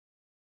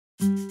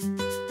In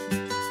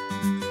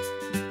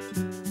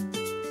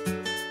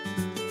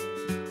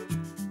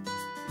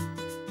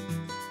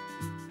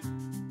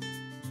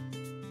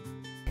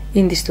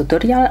this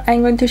tutorial,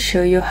 I'm going to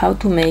show you how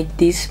to make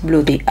these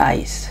bloody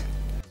eyes.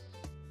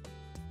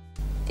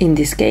 In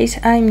this case,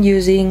 I'm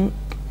using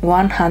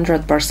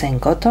 100%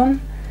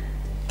 cotton.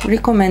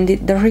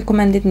 The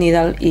recommended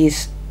needle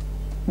is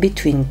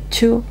between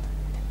 2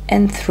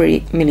 and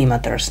 3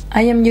 millimeters.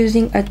 I am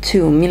using a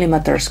 2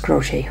 millimeters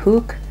crochet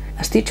hook,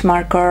 a stitch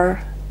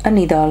marker, a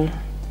needle,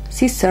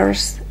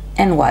 scissors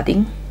and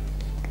wadding.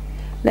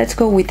 Let's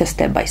go with a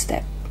step by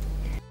step.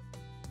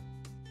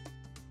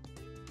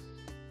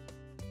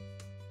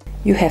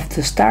 You have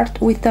to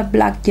start with the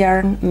black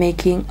yarn,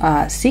 making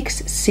a 6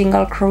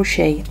 single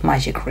crochet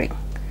magic ring.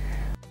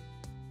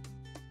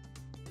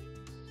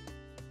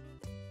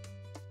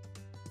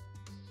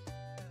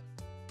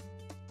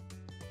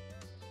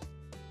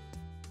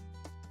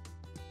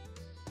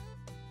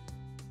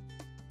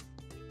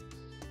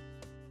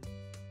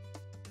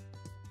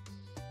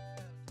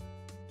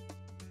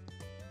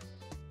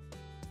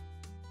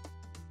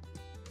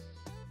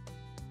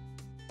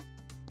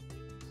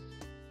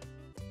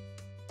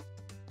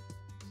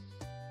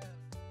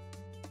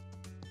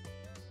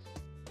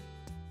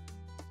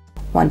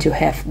 Once you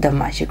have the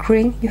magic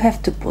ring, you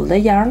have to pull the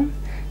yarn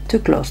to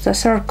close the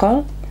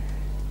circle,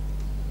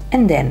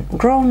 and then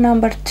row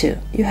number 2,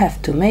 you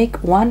have to make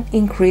 1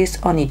 increase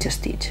on each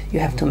stitch. You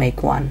have to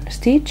make 1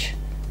 stitch,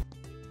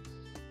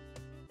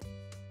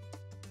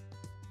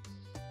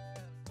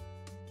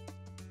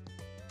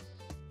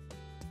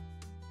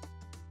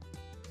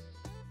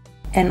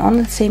 and on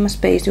the same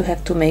space you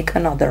have to make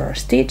another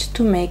stitch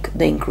to make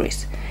the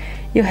increase.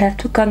 You have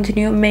to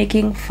continue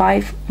making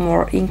 5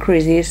 more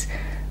increases,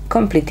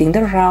 completing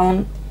the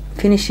round,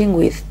 finishing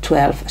with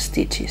 12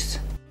 stitches.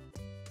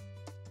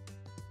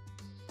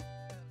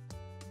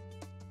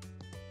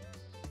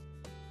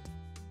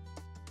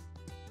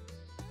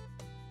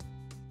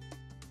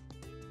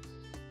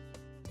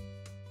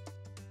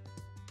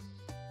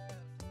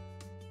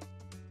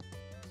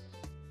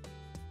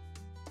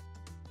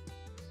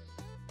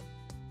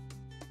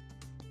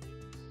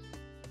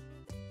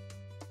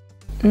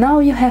 Now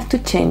you have to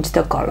change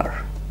the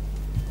color.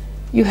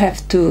 You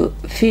have to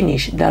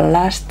finish the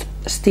last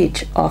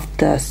stitch of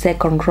the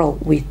second row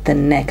with the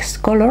next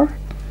color,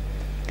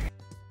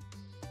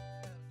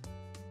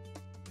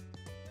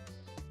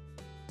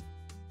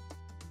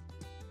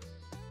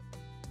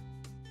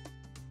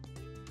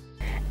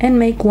 and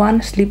make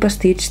 1 slip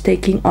stitch,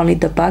 taking only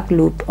the back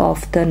loop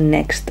of the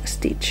next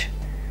stitch.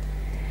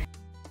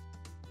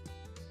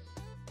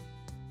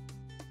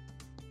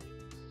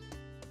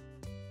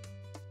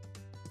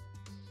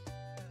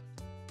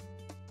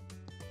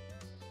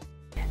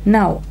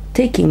 Now,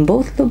 taking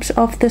both loops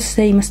of the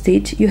same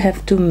stitch, you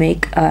have to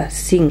make a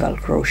single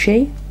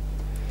crochet,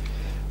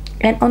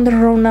 and on the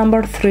row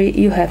number 3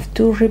 you have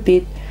to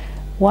repeat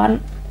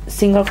 1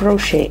 single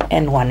crochet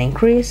and 1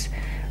 increase,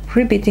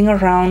 repeating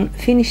around,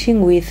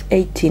 finishing with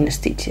 18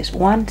 stitches,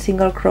 1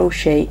 single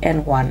crochet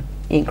and 1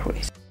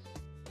 increase.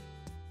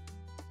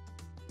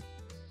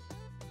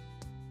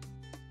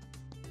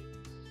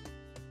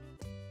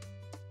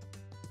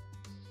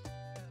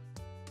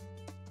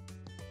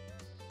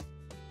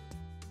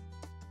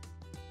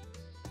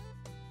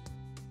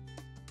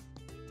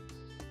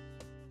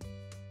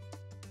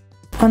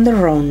 On the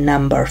row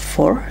number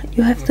 4,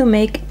 you have to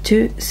make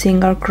 2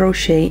 single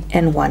crochet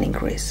and 1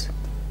 increase.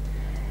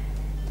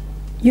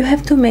 You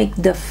have to make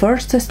the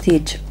first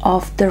stitch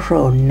of the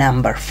row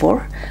number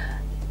 4.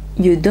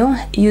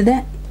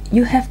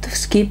 You have to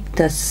skip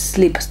the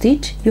slip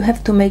stitch. You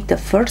have to make the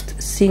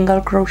first single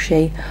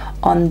crochet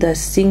on the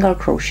single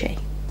crochet.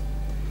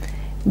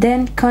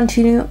 Then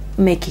continue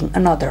making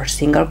another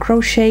single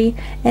crochet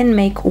and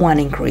make 1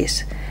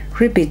 increase.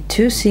 Repeat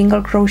 2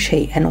 single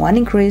crochet and 1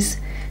 increase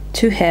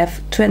to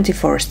have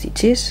 24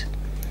 stitches.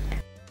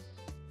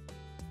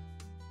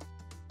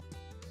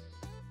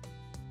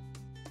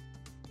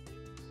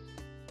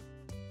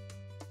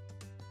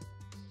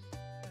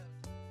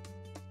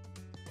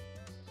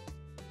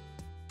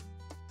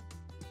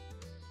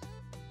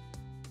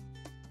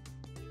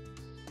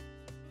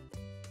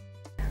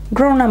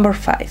 Row number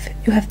 5,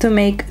 you have to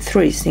make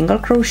 3 single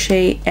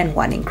crochet and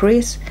 1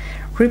 increase,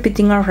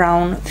 repeating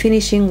around,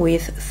 finishing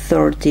with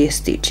 30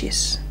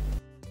 stitches.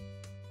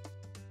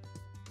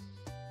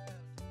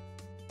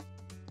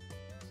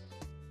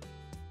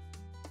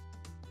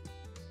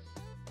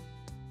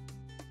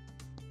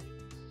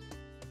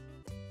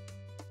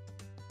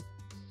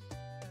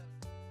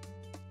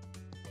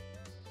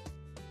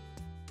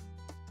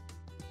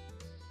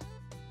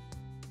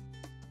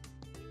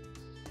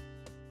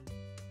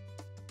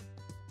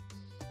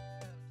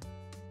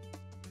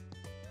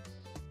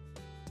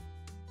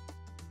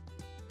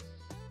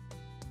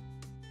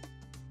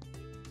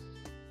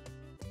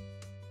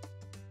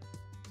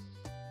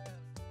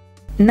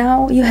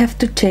 Now you have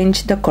to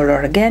change the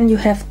color again. You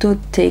have to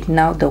take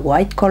now the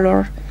white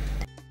color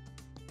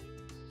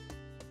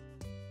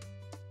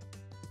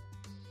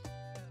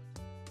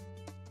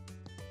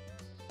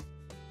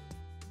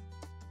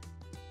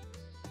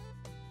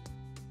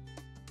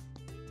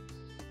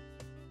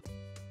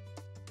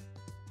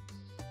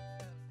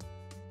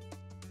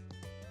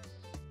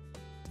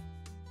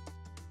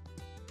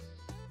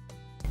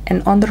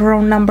and on the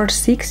row number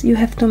 6 you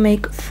have to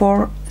make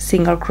 4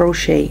 single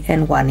crochet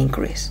and 1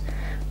 increase.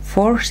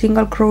 4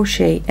 single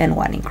crochet and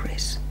 1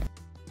 increase.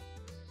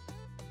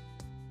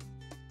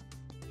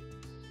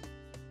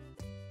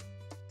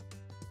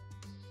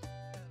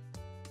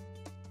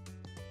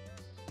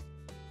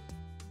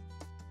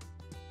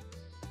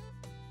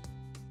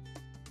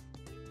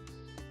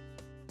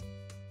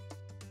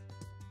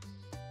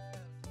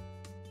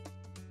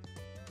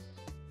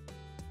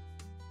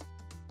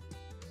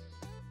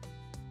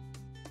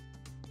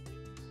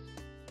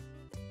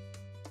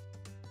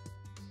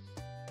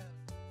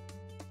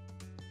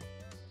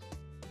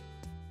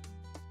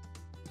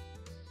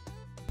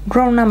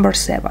 Row number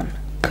 7.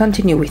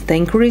 Continue with the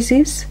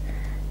increases.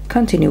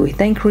 Continue with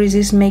the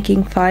increases,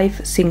 making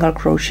 5 single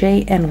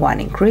crochet and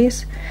 1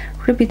 increase,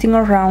 repeating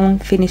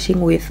around,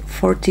 finishing with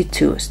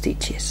 42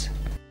 stitches.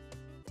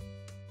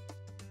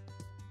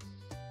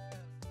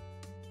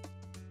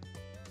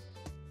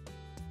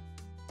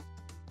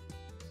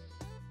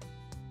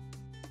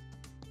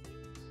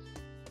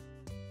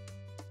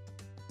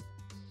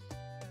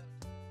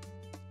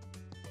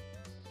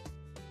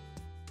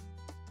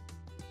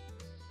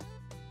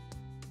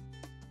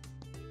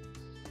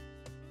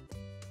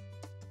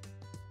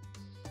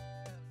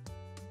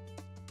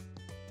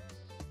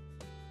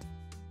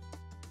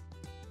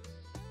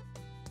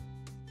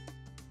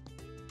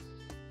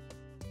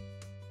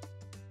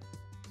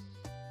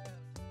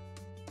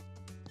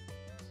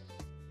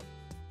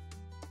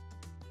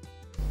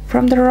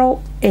 From the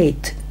row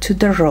 8 to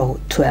the row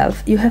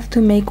 12 you have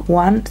to make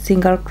 1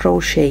 single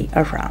crochet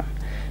around.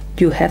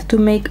 You have to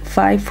make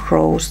 5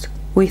 rows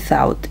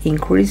without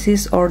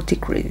increases or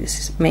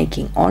decreases,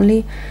 making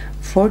only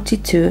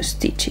 42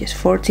 stitches,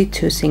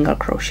 42 single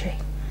crochet.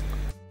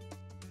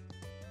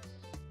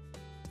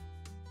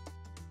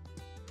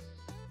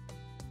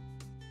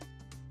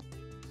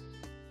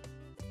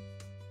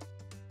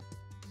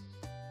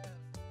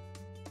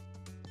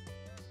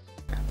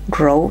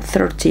 Row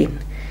 13.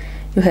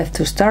 You have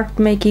to start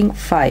making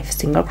 5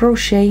 single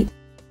crochet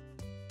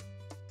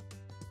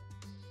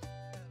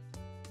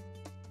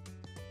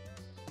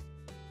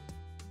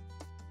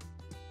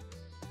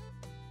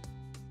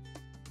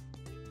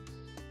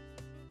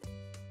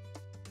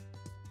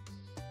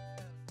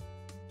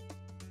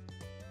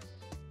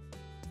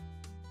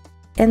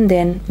and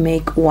then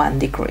make 1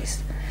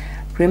 decrease.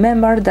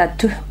 Remember that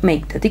to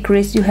make the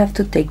decrease you have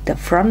to take the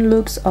front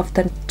loops of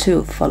the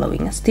 2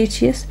 following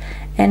stitches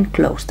and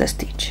close the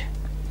stitch.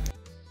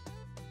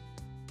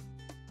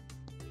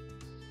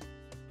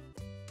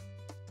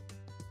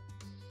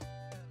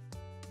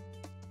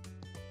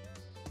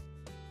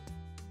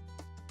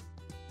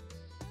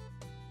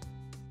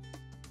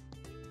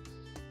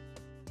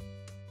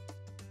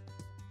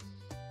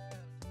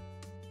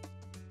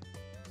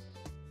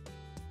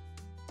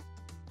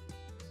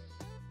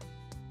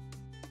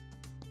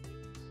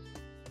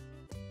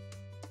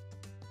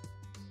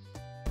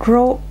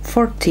 Row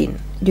 14.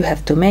 You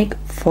have to make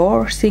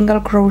 4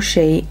 single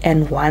crochet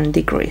and 1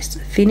 decrease,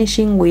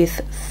 finishing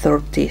with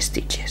 30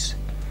 stitches.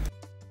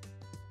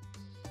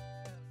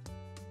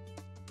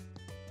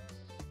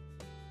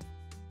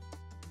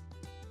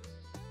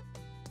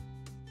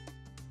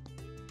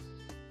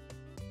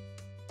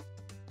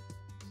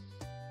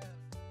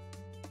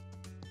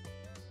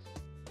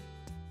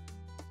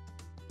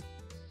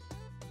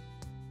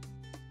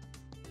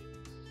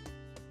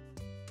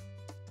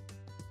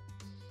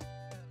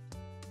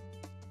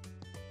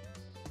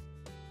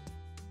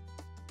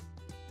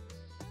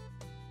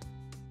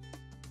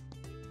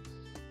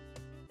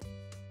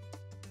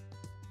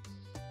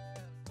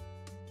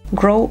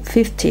 Row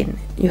 15.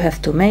 You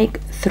have to make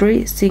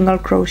 3 single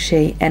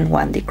crochet and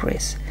 1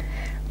 decrease,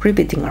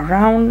 repeating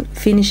around,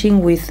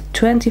 finishing with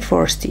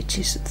 24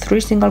 stitches,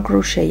 3 single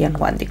crochet and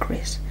 1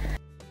 decrease.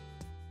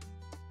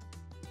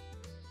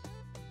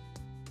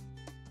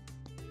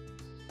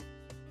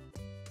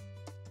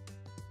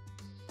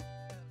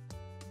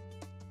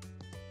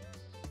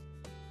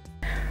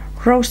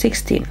 Row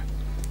 16.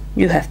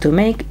 You have to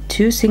make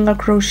 2 single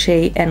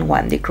crochet and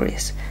 1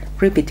 decrease,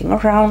 repeating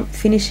around,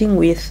 finishing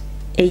with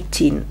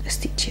 18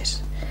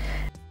 stitches.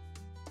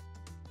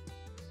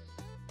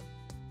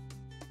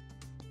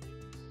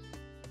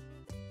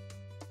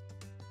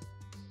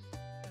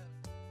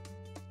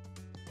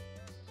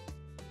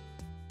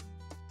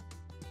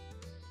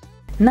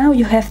 Now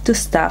you have to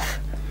stuff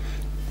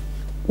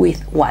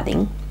with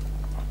wadding.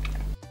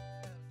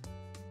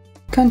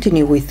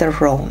 Continue with the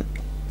row.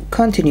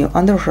 Continue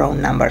on the row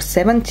number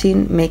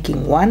 17,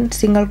 making 1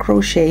 single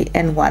crochet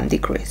and 1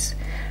 decrease,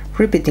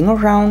 repeating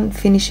around,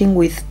 finishing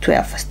with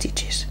 12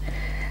 stitches.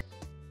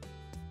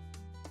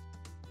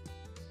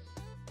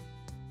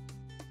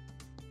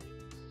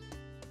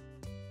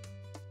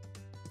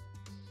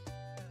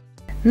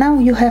 Now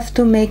you have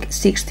to make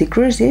 6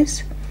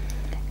 decreases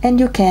and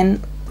you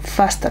can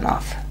fasten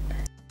off.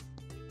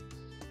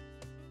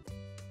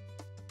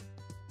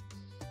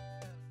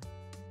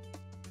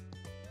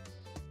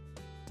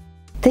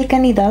 Take a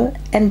needle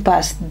and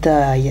pass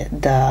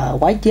the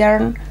white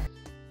yarn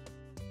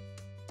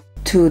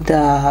to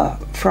the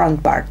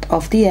front part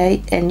of the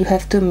eye and you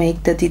have to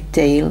make the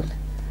detail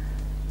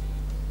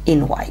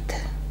in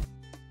white.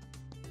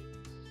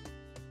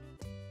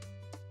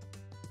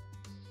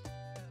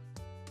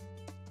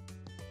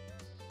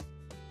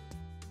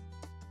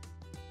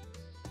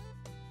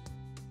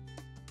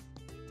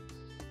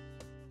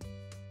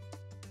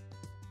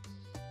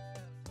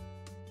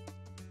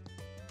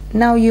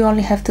 Now you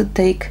only have to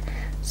take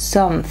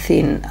some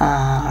thin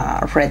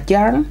red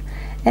yarn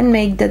and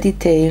make the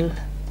detail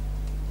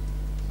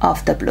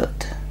of the blood.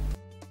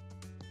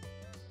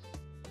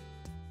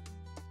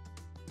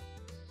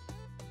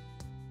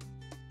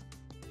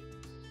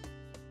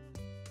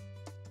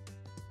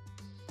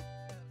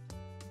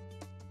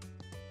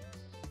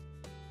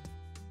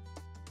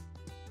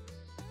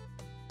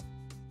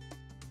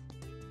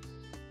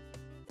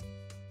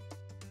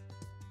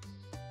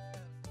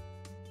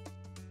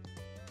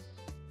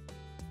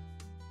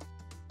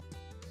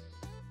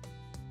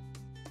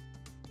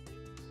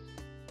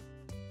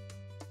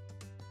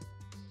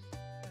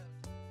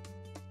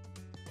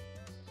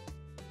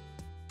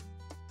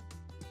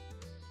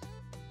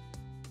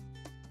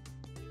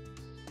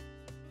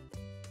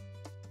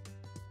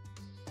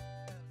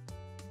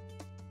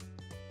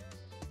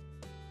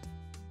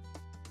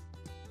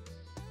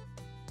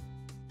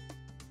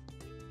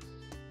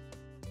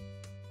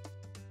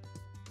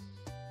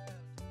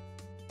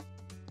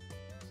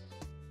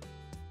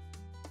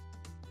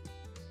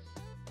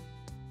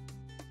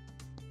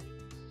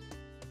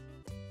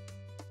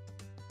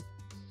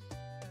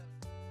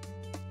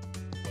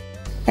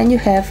 And you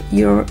have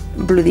your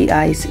bloody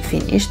eyes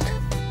finished.